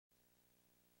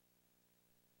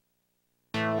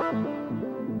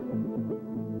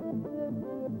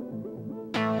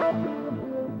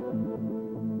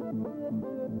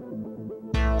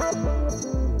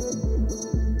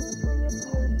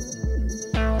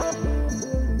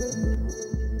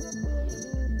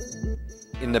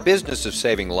In the business of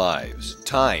saving lives,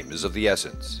 time is of the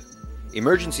essence.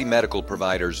 Emergency medical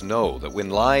providers know that when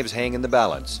lives hang in the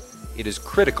balance, it is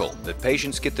critical that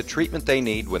patients get the treatment they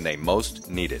need when they most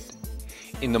need it.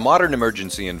 In the modern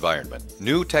emergency environment,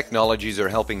 new technologies are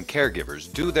helping caregivers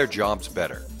do their jobs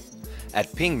better.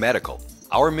 At Pyng Medical,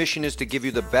 our mission is to give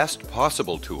you the best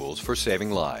possible tools for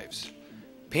saving lives.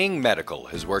 Pyng Medical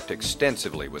has worked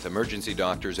extensively with emergency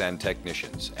doctors and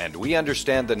technicians, and we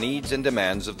understand the needs and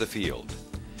demands of the field.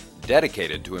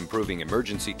 Dedicated to improving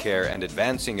emergency care and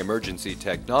advancing emergency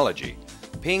technology,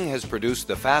 Pyng has produced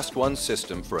the FAST1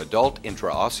 system for adult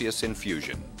intraosseous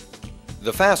infusion.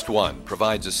 The FAST1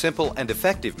 provides a simple and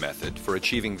effective method for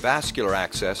achieving vascular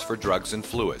access for drugs and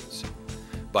fluids.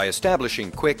 By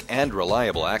establishing quick and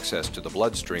reliable access to the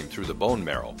bloodstream through the bone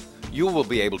marrow, you will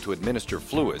be able to administer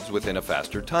fluids within a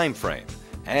faster time frame,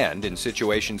 and in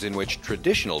situations in which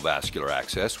traditional vascular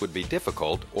access would be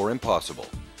difficult or impossible.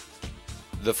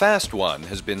 The FAST1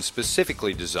 has been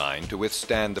specifically designed to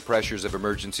withstand the pressures of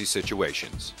emergency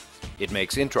situations. It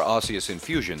makes intraosseous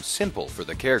infusion simple for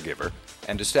the caregiver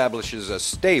and establishes a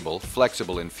stable,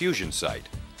 flexible infusion site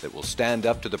that will stand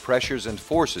up to the pressures and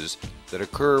forces that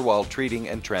occur while treating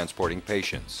and transporting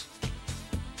patients.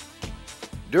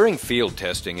 During field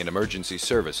testing in emergency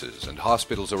services and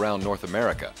hospitals around North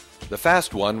America, the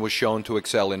FAST1 was shown to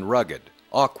excel in rugged,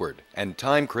 awkward, and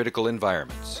time-critical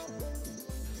environments.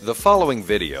 The following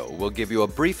video will give you a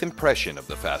brief impression of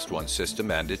the FAST1 system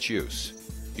and its use.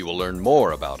 You will learn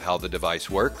more about how the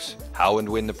device works, how and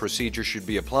when the procedure should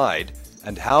be applied,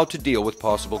 and how to deal with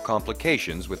possible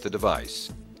complications with the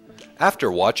device.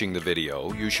 After watching the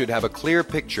video, you should have a clear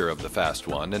picture of the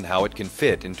FAST1 and how it can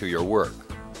fit into your work.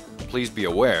 Please be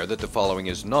aware that the following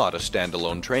is not a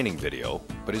standalone training video,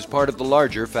 but is part of the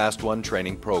larger FAST1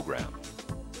 training program.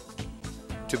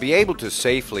 To be able to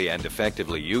safely and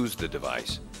effectively use the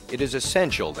device, it is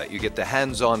essential that you get the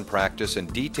hands-on practice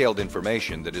and detailed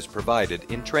information that is provided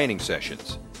in training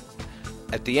sessions.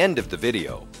 At the end of the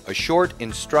video, a short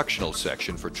instructional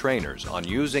section for trainers on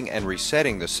using and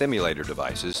resetting the simulator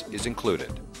devices is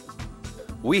included.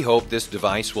 We hope this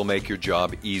device will make your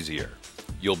job easier.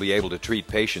 You'll be able to treat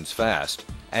patients fast,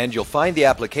 and you'll find the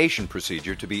application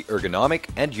procedure to be ergonomic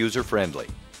and user-friendly.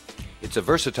 It's a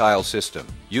versatile system,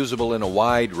 usable in a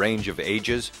wide range of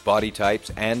ages, body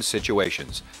types, and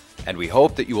situations, and we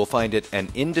hope that you will find it an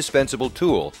indispensable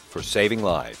tool for saving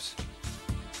lives.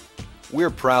 We're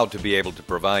proud to be able to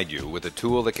provide you with a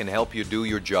tool that can help you do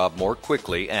your job more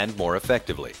quickly and more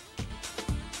effectively.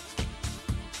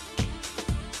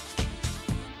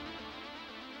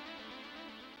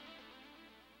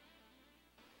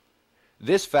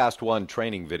 This FAST1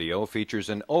 training video features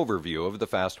an overview of the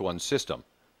FAST1 system,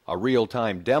 a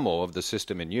real-time demo of the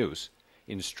system in use,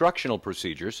 instructional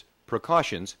procedures,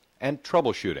 precautions, and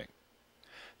troubleshooting.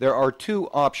 There are two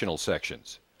optional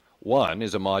sections. One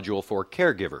is a module for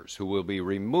caregivers who will be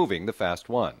removing the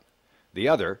FAST1. The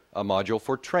other, a module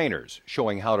for trainers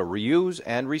showing how to reuse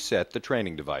and reset the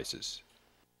training devices.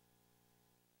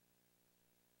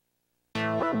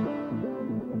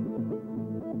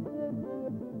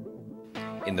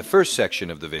 In the first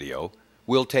section of the video,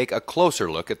 we'll take a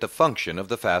closer look at the function of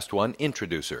the FAST1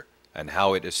 introducer and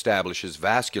how it establishes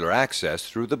vascular access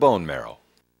through the bone marrow.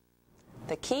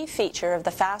 The key feature of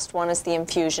the FAST1 is the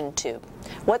infusion tube.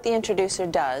 What the introducer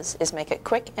does is make it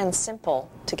quick and simple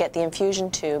to get the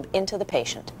infusion tube into the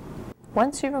patient.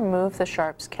 Once you remove the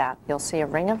sharps cap, you'll see a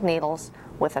ring of needles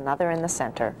with another in the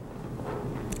center.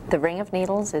 The ring of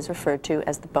needles is referred to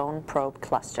as the bone probe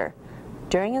cluster.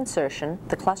 During insertion,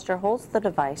 the cluster holds the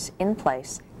device in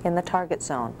place in the target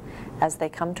zone. As they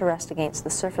come to rest against the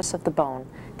surface of the bone,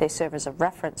 they serve as a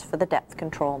reference for the depth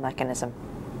control mechanism.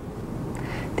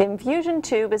 The infusion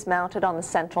tube is mounted on the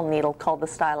central needle called the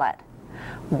stylet.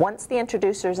 Once the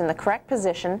introducer is in the correct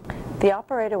position, the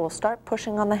operator will start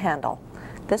pushing on the handle.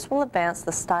 This will advance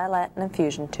the stylet and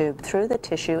infusion tube through the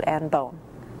tissue and bone.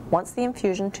 Once the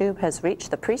infusion tube has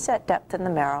reached the preset depth in the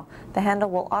marrow, the handle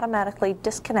will automatically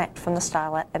disconnect from the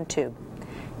stylet and tube.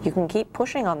 You can keep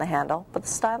pushing on the handle, but the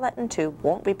stylet and tube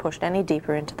won't be pushed any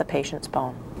deeper into the patient's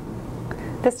bone.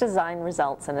 This design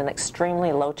results in an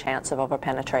extremely low chance of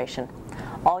overpenetration.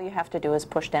 All you have to do is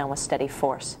push down with steady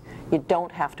force. You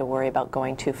don't have to worry about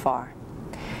going too far.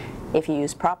 If you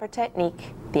use proper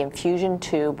technique, the infusion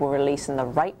tube will release in the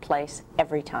right place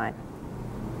every time.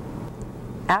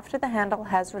 After the handle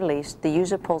has released, the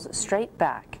user pulls it straight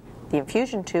back. The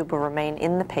infusion tube will remain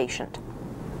in the patient,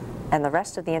 and the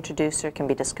rest of the introducer can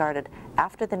be discarded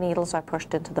after the needles are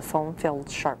pushed into the foam-filled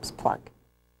sharps plug.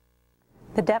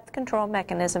 The depth control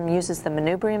mechanism uses the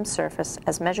manubrium surface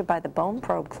as measured by the bone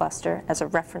probe cluster as a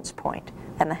reference point,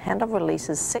 and the handle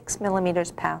releases 6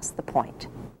 millimeters past the point.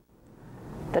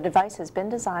 The device has been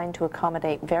designed to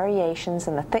accommodate variations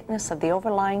in the thickness of the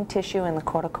overlying tissue in the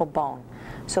cortical bone,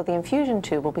 so the infusion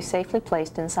tube will be safely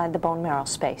placed inside the bone marrow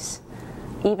space,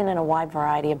 even in a wide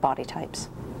variety of body types.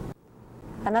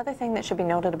 Another thing that should be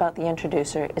noted about the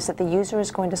introducer is that the user is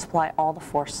going to supply all the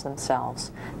force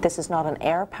themselves. This is not an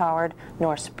air-powered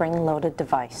nor spring-loaded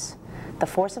device. The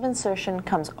force of insertion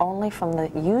comes only from the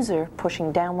user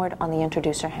pushing downward on the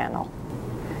introducer handle.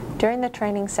 During the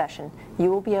training session,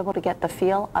 you will be able to get the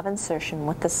feel of insertion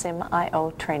with the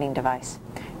SIM-IO training device.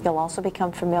 You'll also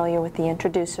become familiar with the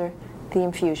introducer, the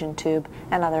infusion tube,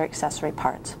 and other accessory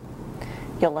parts.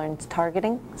 You'll learn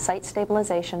targeting, site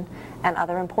stabilization, and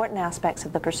other important aspects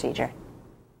of the procedure.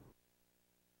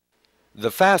 The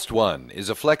FAST1 is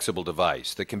a flexible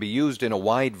device that can be used in a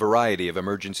wide variety of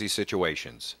emergency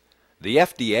situations. The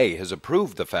FDA has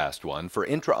approved the FAST1 for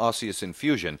intraosseous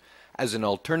infusion as an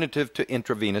alternative to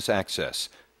intravenous access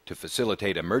to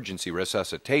facilitate emergency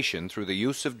resuscitation through the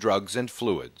use of drugs and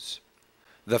fluids.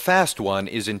 The FAST1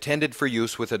 is intended for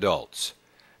use with adults.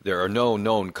 There are no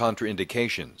known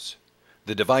contraindications.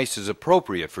 The device is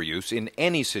appropriate for use in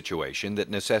any situation that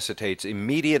necessitates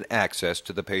immediate access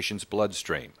to the patient's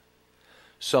bloodstream.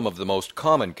 Some of the most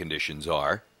common conditions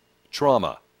are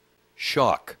trauma,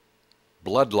 shock,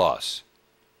 blood loss,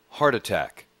 heart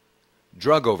attack,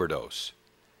 drug overdose,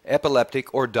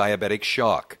 epileptic or diabetic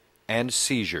shock, and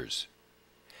seizures.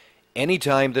 Any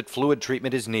time that fluid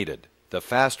treatment is needed, the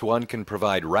FAST1 can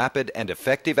provide rapid and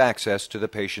effective access to the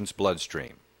patient's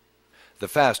bloodstream. The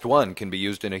FAST1 can be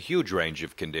used in a huge range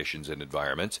of conditions and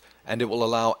environments, and it will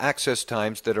allow access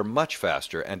times that are much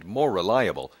faster and more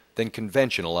reliable than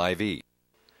conventional IV.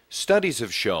 Studies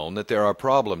have shown that there are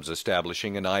problems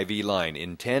establishing an IV line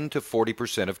in 10 to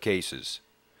 40% of cases.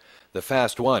 The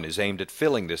FAST1 is aimed at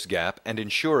filling this gap and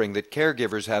ensuring that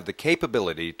caregivers have the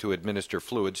capability to administer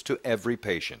fluids to every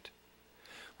patient.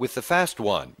 With the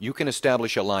FAST1, you can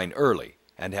establish a line early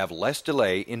and have less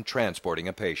delay in transporting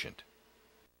a patient.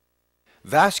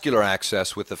 Vascular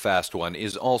access with the FAST1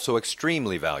 is also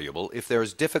extremely valuable if there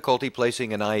is difficulty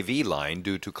placing an IV line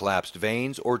due to collapsed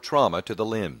veins or trauma to the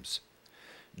limbs.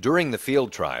 During the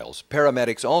field trials,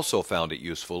 paramedics also found it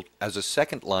useful as a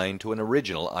second line to an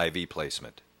original IV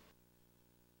placement.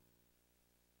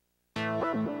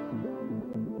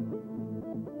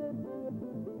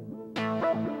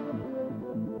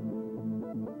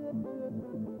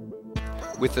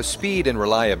 With the speed and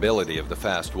reliability of the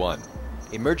FAST1,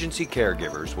 emergency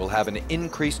caregivers will have an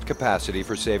increased capacity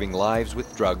for saving lives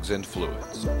with drugs and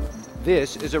fluids.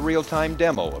 This is a real-time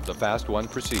demo of the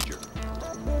FAST1 procedure.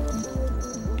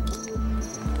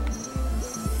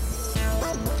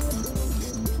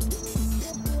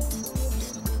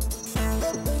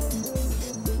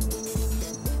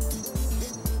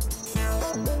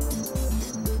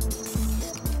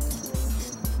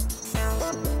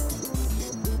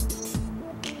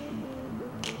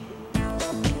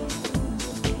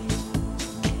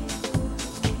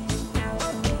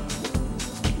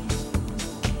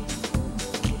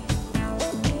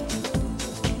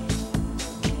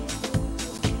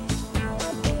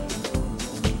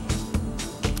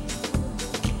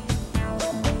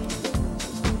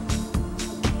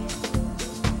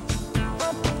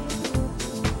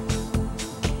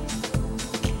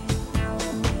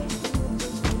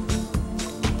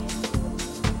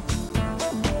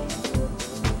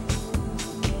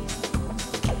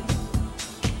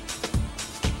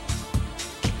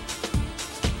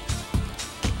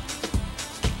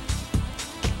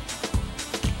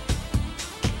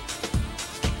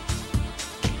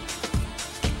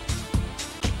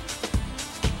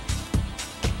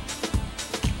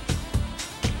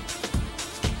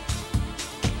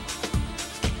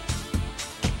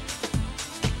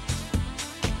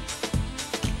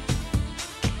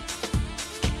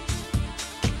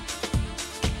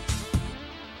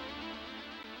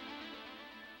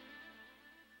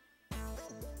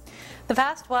 The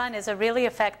FAST1 is a really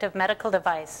effective medical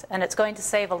device, and it's going to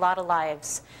save a lot of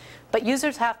lives. But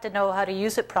users have to know how to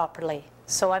use it properly,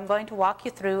 so I'm going to walk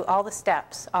you through all the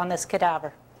steps on this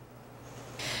cadaver.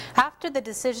 After the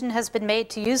decision has been made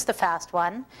to use the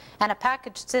FAST1 and a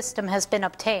packaged system has been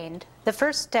obtained, the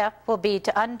first step will be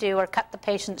to undo or cut the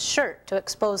patient's shirt to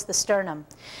expose the sternum.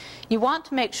 You want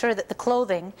to make sure that the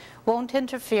clothing won't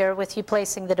interfere with you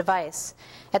placing the device.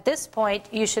 At this point,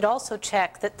 you should also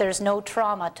check that there's no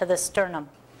trauma to the sternum.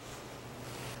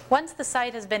 Once the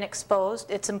site has been exposed,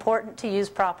 it's important to use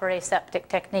proper aseptic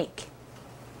technique.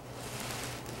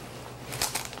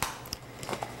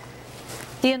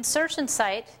 The insertion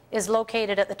site is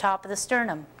located at the top of the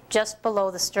sternum, just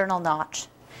below the sternal notch.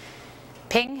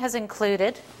 Pyng has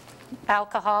included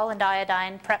alcohol and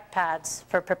iodine prep pads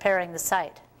for preparing the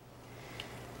site.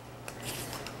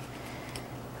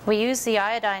 We use the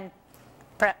iodine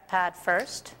prep pad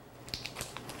first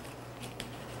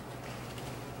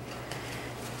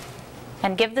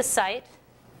and give the site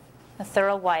a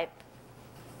thorough wipe.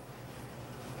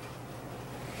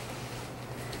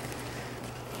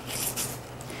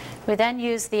 We then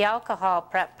use the alcohol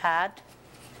prep pad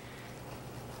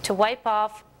to wipe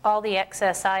off all the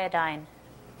excess iodine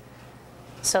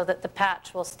so that the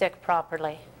patch will stick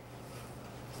properly.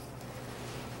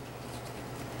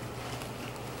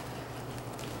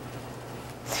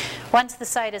 Once the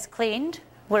site is cleaned,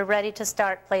 we're ready to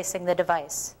start placing the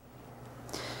device.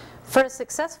 For a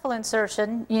successful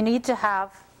insertion, you need to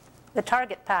have the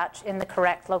target patch in the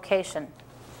correct location.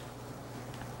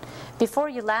 Before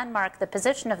you landmark the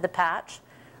position of the patch,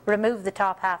 remove the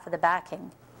top half of the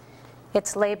backing.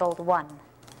 It's labeled 1.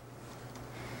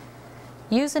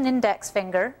 Use an index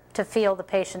finger to feel the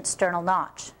patient's sternal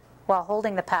notch while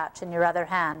holding the patch in your other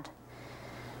hand.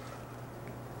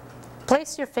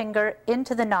 Place your finger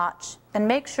into the notch and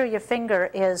make sure your finger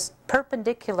is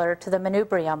perpendicular to the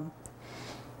manubrium.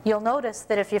 You'll notice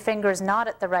that if your finger is not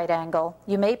at the right angle,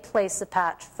 you may place the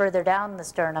patch further down the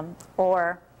sternum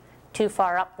or too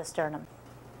far up the sternum.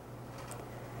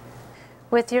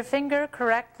 With your finger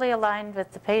correctly aligned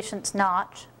with the patient's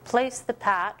notch, place the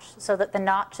patch so that the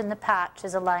notch in the patch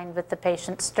is aligned with the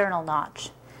patient's sternal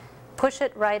notch. Push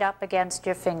it right up against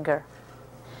your finger.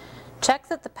 Check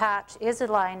that the patch is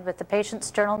aligned with the patient's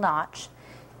sternal notch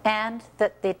and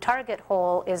that the target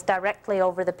hole is directly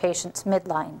over the patient's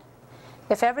midline.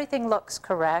 If everything looks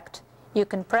correct, you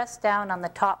can press down on the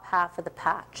top half of the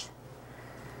patch.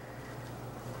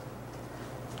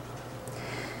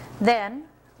 Then,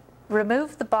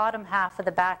 remove the bottom half of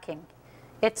the backing.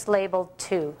 It's labeled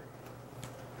 2.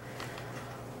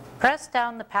 Press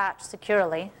down the patch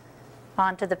securely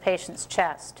onto the patient's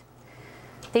chest.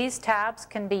 These tabs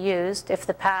can be used if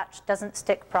the patch doesn't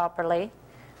stick properly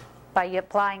by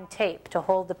applying tape to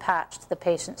hold the patch to the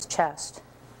patient's chest.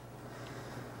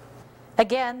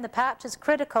 Again, the patch is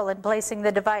critical in placing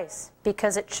the device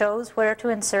because it shows where to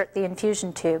insert the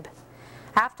infusion tube.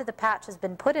 After the patch has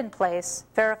been put in place,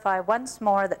 verify once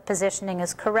more that positioning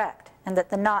is correct and that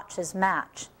the notches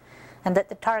match and that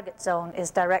the target zone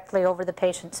is directly over the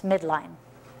patient's midline.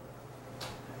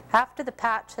 After the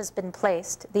patch has been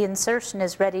placed, the insertion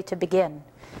is ready to begin.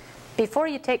 Before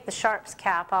you take the sharps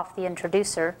cap off the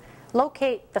introducer,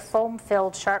 locate the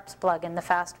foam-filled sharps plug in the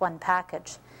FAST1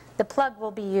 package. The plug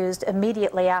will be used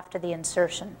immediately after the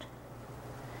insertion.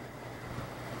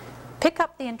 Pick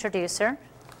up the introducer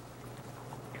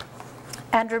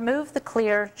and remove the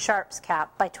clear sharps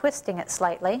cap by twisting it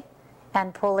slightly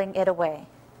and pulling it away.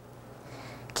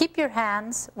 Keep your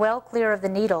hands well clear of the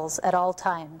needles at all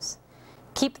times.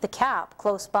 Keep the cap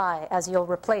close by as you'll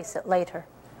replace it later.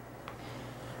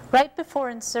 Right before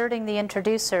inserting the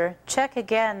introducer, check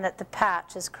again that the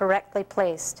patch is correctly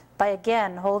placed by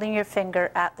again holding your finger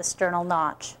at the sternal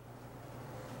notch.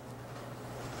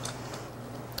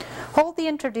 Hold the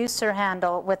introducer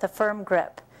handle with a firm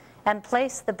grip and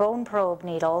place the bone probe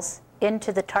needles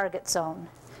into the target zone.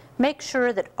 Make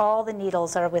sure that all the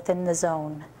needles are within the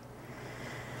zone.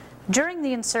 During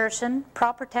the insertion,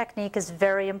 proper technique is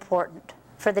very important.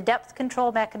 For the depth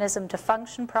control mechanism to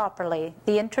function properly,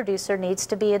 the introducer needs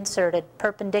to be inserted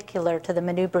perpendicular to the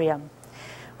manubrium.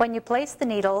 When you place the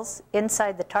needles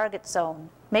inside the target zone,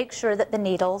 make sure that the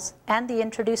needles and the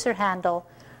introducer handle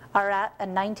are at a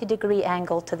 90-degree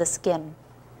angle to the skin.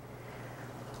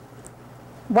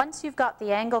 Once you've got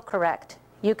the angle correct,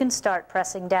 you can start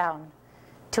pressing down.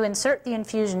 To insert the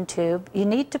infusion tube, you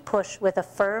need to push with a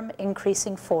firm,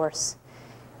 increasing force.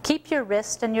 Keep your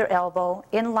wrist and your elbow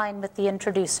in line with the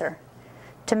introducer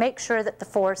to make sure that the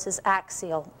force is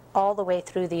axial all the way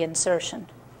through the insertion.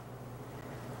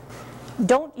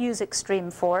 Don't use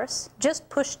extreme force, just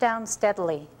push down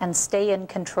steadily and stay in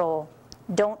control.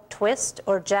 Don't twist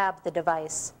or jab the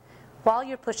device. While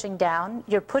you're pushing down,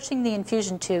 you're pushing the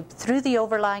infusion tube through the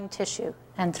overlying tissue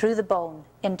and through the bone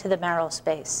into the marrow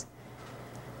space.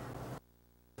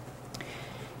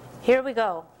 Here we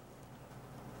go.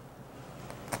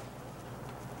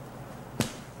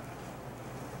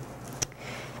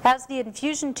 As the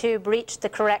infusion tube reached the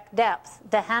correct depth,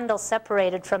 the handle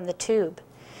separated from the tube.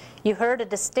 You heard a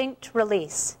distinct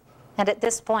release, and at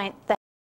this point, the